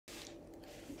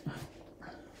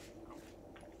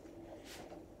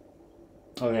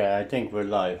Okay, I think we're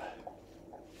live.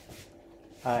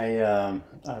 I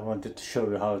wanted to show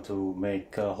you how to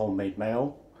make homemade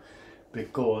mayo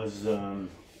because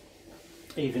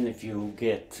even if you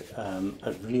get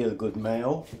a real good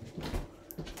mayo,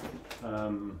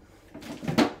 um,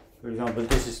 for example,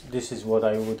 this is what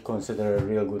I would consider a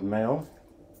real good mayo.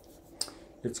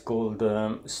 It's called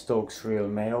Stokes Real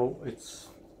Mayo. It's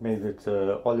made with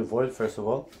olive oil first of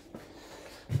all,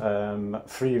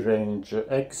 free-range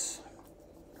eggs,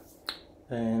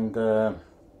 and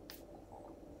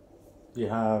you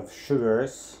have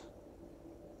sugars,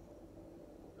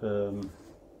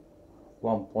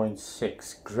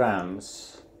 1.6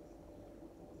 grams.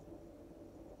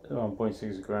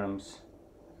 1.6 grams.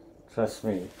 Trust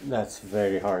me, that's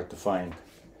very hard to find.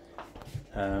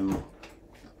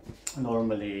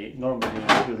 Normally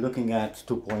you're looking at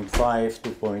 2.5,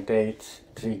 2.8,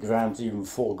 3 grams, even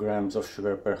 4 grams of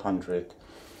sugar per 100.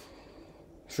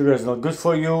 Sugar is not good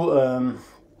for you.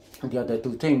 The other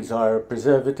two things are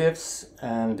preservatives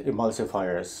and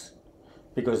emulsifiers,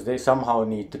 because they somehow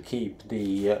need to keep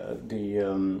the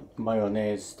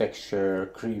mayonnaise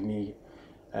texture creamy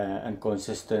and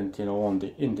consistent, you know,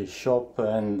 in the shop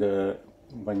and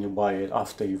when you buy it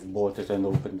after you've bought it and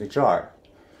opened the jar.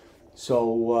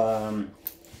 So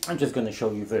I'm just going to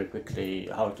show you very quickly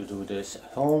how to do this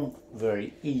at home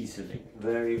very easily,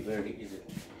 very easily.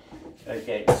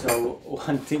 Okay, so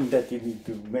one thing that you need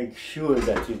to make sure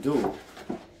that you do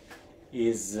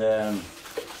is the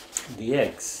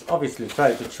eggs. Obviously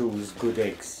try to choose good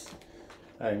eggs.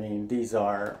 I mean, these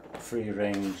are free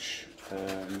range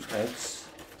eggs,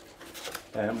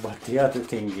 but the other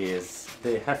thing is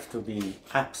they have to be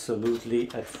absolutely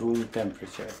at room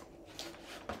temperature.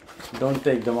 Don't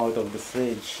take them out of the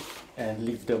fridge and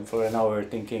leave them for an hour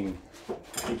thinking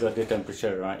you got the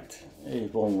temperature right.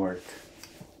 It won't work.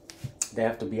 They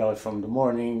have to be out from the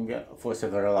morning for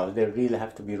several hours. They really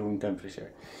have to be room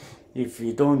temperature. If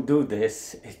you don't do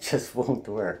this, it just won't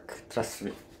work. Trust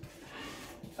me.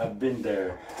 I've been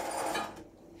there.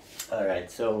 Alright,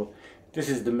 so this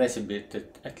is the messy bit,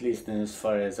 at least as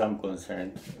far as I'm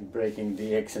concerned. Breaking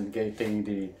the eggs and getting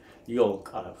the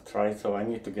yolk out, right? So I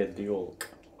need to get the yolk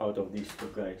out of these two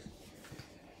guys.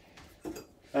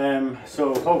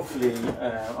 So hopefully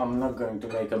I'm not going to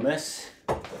make a mess.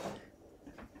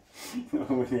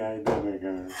 Yeah, I do make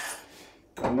a mess.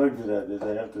 I'm not good at this,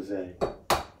 I have to say.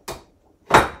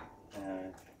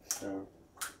 So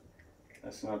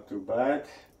that's not too bad,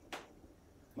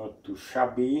 not too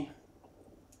shabby.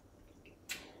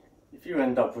 If you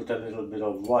end up with a little bit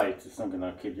of white, it's not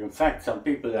gonna kill you. In fact, some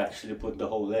people actually put the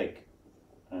whole egg,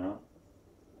 you know.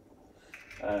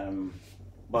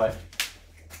 But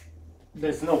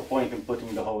there's no point in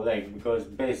putting the whole egg because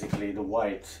basically the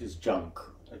white is junk.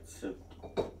 It's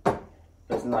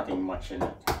there's nothing much in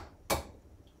it.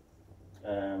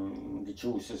 The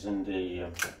juice is in the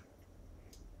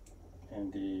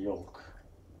yolk.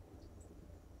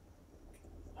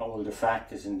 All the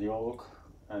fat is in the yolk,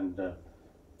 and the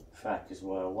fat is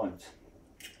what I want.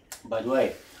 By the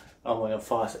way, I'm on a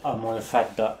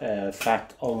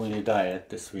fat only diet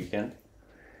this weekend.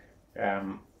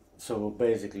 So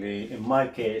basically, in my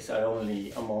case, I'm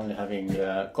only having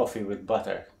coffee with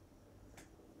butter,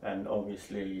 and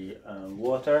obviously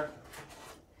water.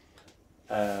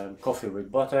 Coffee with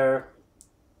butter.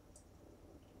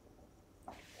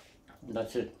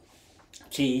 That's it.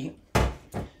 Tea,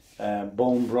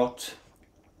 bone broth,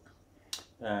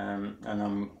 and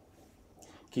I'm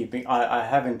keeping. I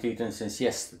haven't eaten since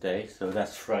yesterday, so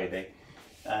that's Friday,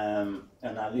 and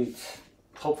I'll eat.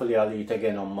 Hopefully, I'll eat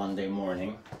again on Monday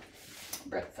morning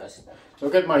breakfast. So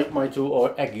get my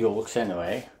two egg yolks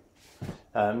anyway.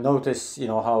 Notice, you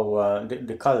know, how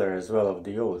the color as well of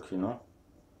the yolk. You know,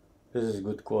 this is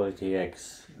good quality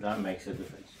eggs. That makes a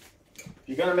difference. If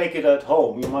you're gonna make it at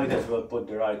home, you might as well put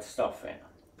the right stuff in.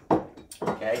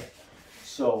 Okay.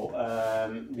 So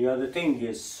the other thing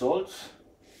is salt,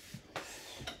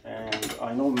 and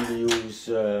I normally use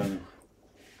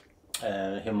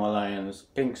Himalayan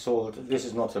pink salt. This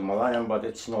is not Himalayan, but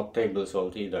it's not table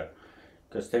salt either,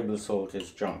 because table salt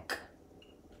is junk.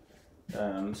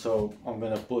 So I'm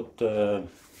gonna put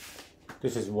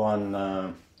this is one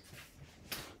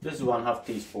half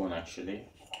teaspoon actually.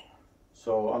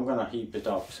 So I'm gonna heap it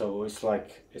up. So it's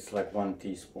like 1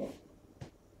 teaspoon.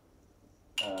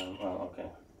 Well, okay, a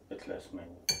bit less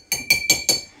maybe.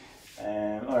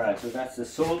 Alright, so that's the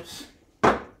salt.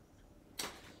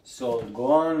 Salt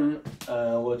gone.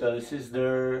 What else is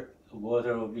there?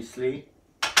 Water, obviously.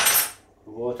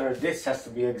 Water. This has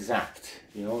to be exact.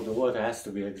 You know, the water has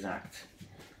to be exact.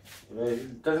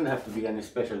 It doesn't have to be any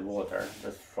special water.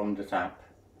 That's from the tap.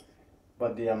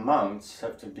 but the amounts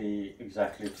have to be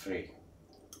exactly 3.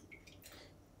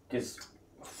 Because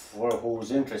for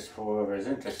whoever is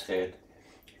interested,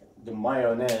 the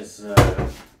mayonnaise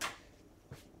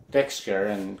texture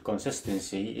and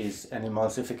consistency is an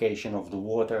emulsification of the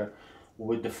water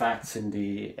with the fats in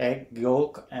the egg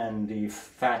yolk and the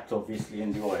fat obviously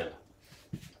in the oil.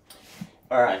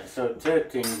 Alright, so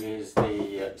third thing is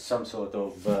the some sort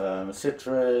of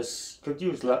citrus. Could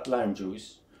use lime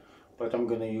juice, but I'm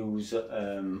gonna use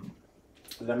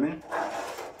lemon.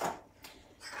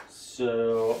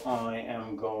 So I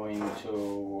am going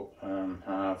to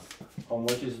have, how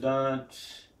much is that?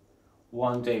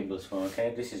 1 tablespoon,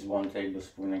 okay? This is 1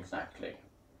 tablespoon exactly.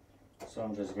 So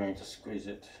I'm just going to squeeze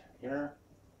it here,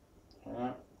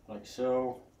 like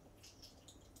so.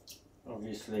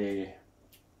 Obviously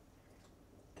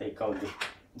take out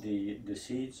the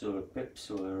seeds or pips,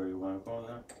 or whatever you want to call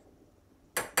them.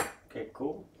 Okay,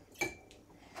 cool.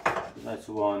 That's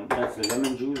the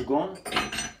lemon juice gone.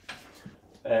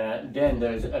 Then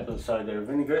there's apple cider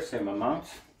vinegar, same amount.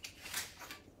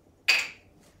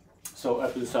 So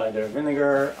apple cider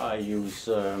vinegar, I use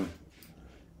the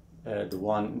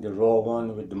raw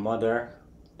one with the mother.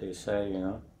 They say, you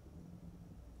know,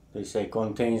 they say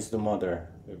contains the mother,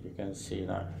 if you can see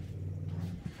that.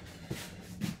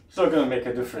 It's not gonna make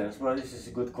a difference, but this is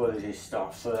good quality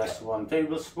stuff. So that's 1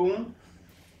 tablespoon.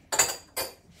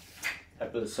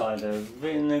 Apple cider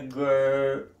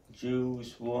vinegar,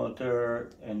 juice, water,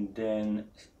 and then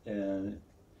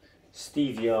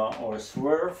stevia or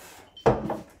Swerve.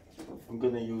 I'm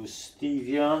gonna use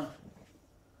stevia,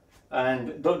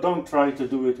 and don't try to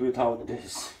do it without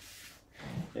this.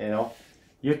 You know,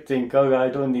 you think, oh, I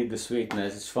don't need the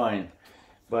sweetness, it's fine.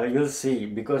 But you'll see,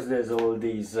 because there's all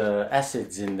these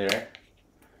acids in there,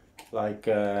 like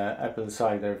apple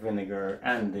cider vinegar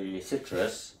and the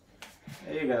citrus,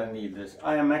 you're gonna need this.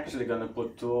 I am actually gonna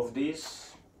put 2 of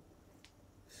these.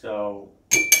 So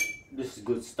this is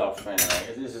good stuff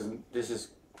anyway. This is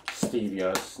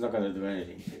stevia. It's not gonna do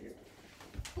anything to you.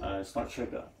 It's not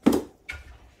sugar.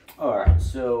 Alright,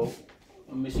 so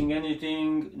I'm missing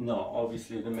anything? No,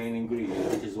 obviously the main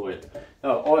ingredient, which is oil.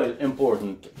 Now, oil,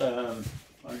 important.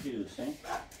 Aren't you the same?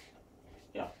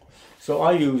 Yeah. So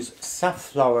I use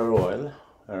safflower oil,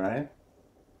 alright?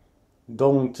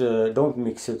 Don't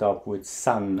mix it up with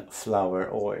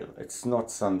sunflower oil. It's not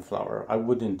sunflower. I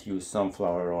wouldn't use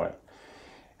sunflower oil.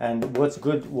 And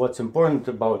what's important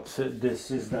about this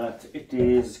is that it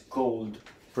is cold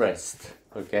pressed.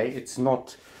 Okay, it's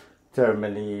not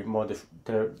thermally what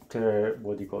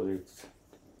do you call it?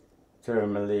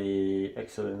 Thermally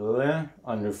excellent,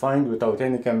 unrefined, without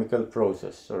any chemical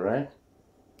process. All right,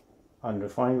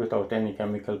 unrefined without any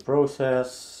chemical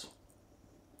process.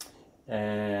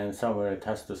 And somewhere it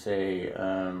has to say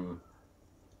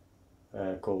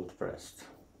cold pressed,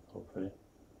 hopefully.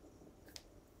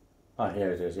 Ah,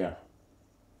 here it is, yeah.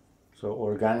 So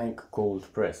organic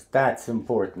cold pressed, that's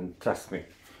important, trust me.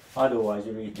 Otherwise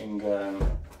you're eating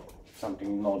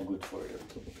something not good for you.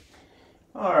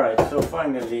 Alright, so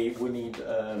finally we need,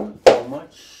 how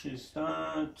much is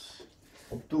that?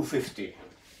 250.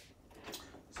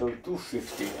 So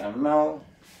 250 ml.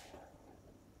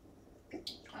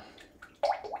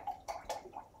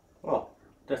 Oh,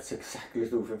 that's exactly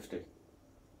 250.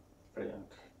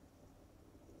 Brilliant.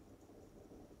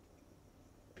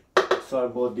 So I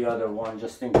bought the other one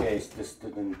just in case this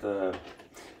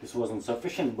wasn't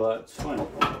sufficient, but it's fine.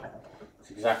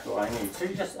 It's exactly what I need. So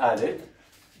you just add it.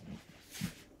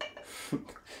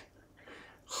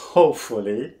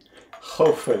 Hopefully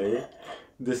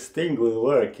this thing will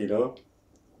work, you know.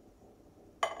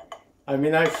 I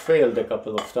mean, I failed a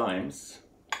couple of times,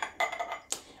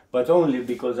 but only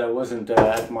because I wasn't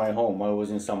at my home. I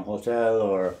was in some hotel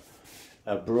or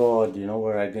abroad, you know,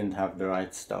 where I didn't have the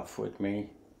right stuff with me.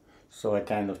 So I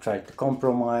kind of tried to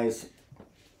compromise.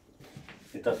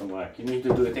 It doesn't work. You need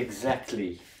to do it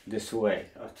exactly this way.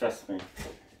 Oh, trust me.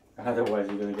 Otherwise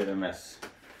you're gonna get a mess.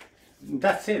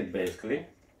 That's it, basically.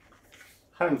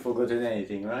 Haven't forgotten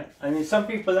anything, right? I mean, some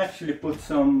people actually put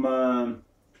some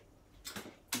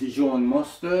Dijon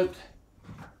mustard.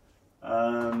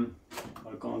 I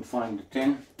can't find the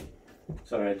tin.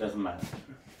 Sorry, it doesn't matter.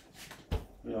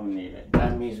 We don't need it.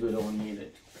 That means we don't need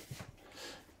it.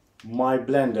 My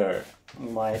blender,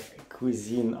 my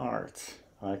cuisine art.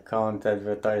 I can't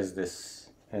advertise this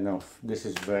enough. This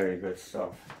is very good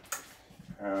stuff.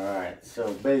 Alright,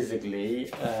 so basically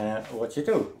what you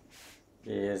do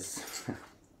is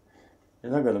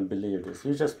you're not gonna believe this.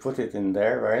 You just put it in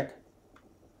there, right?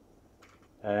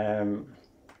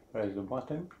 Where's the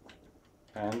button?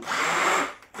 And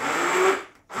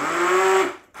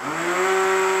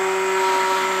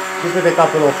Give it a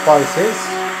couple of pulses.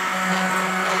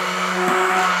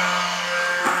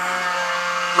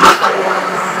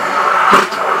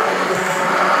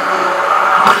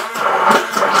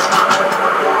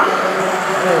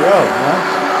 There you go, man.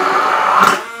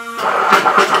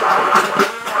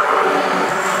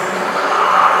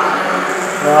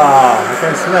 Wow, I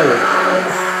can smell it.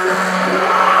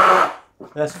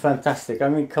 That's fantastic. I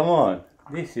mean, come on.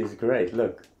 This is great,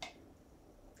 look.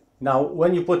 Now,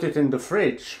 when you put it in the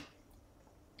fridge,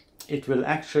 it will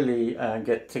actually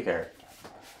get thicker.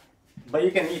 But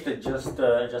you can eat it just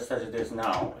as it is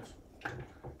now.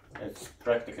 It's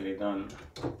practically done.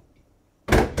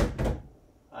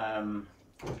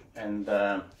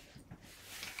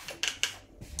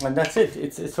 And that's it.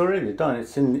 It's already done.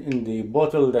 It's in the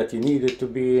bottle that you need it to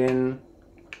be in,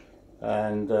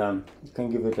 and you can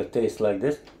give it a taste like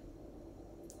this.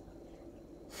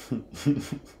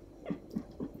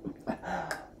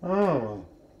 Oh.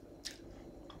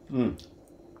 I'm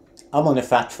on a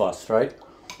fat fast, right?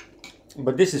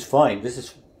 But this is fine. This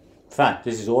is fat.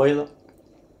 This is oil,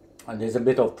 and there's a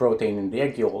bit of protein in the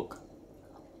egg yolk.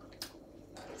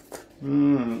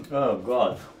 Oh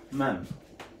God, man.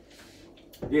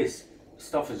 This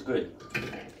stuff is good.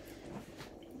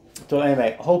 So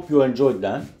anyway, hope you enjoyed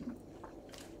that.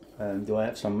 And do I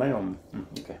have some mayo?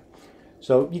 Okay.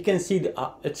 So you can see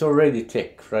it's already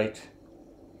thick, right?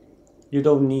 You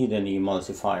don't need any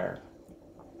emulsifier.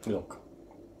 Look.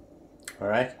 All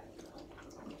right.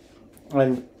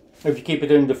 And if you keep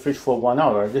it in the fridge for 1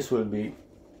 hour, this will be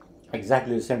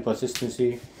exactly the same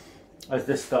consistency as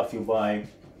this stuff you buy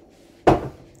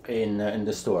in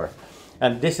the store.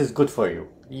 And this is good for you.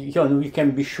 You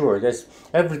can be sure there's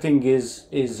everything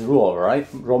is raw, right?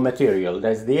 Raw material.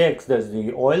 There's the eggs, there's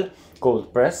the oil,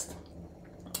 cold pressed.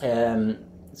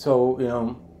 So you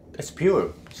know it's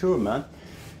pure, man.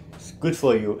 It's good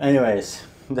for you. Anyways,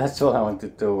 that's all I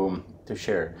wanted to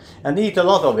share. And eat a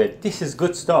lot of it. This is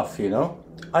good stuff, you know.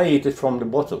 I eat it from the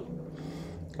bottle.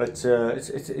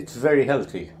 It's very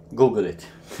healthy. Google it.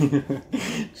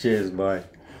 Cheers, bye.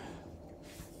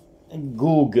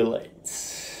 Google it.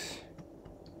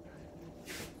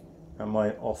 Am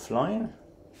I offline?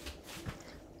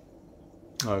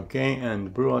 Okay,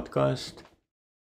 and broadcast.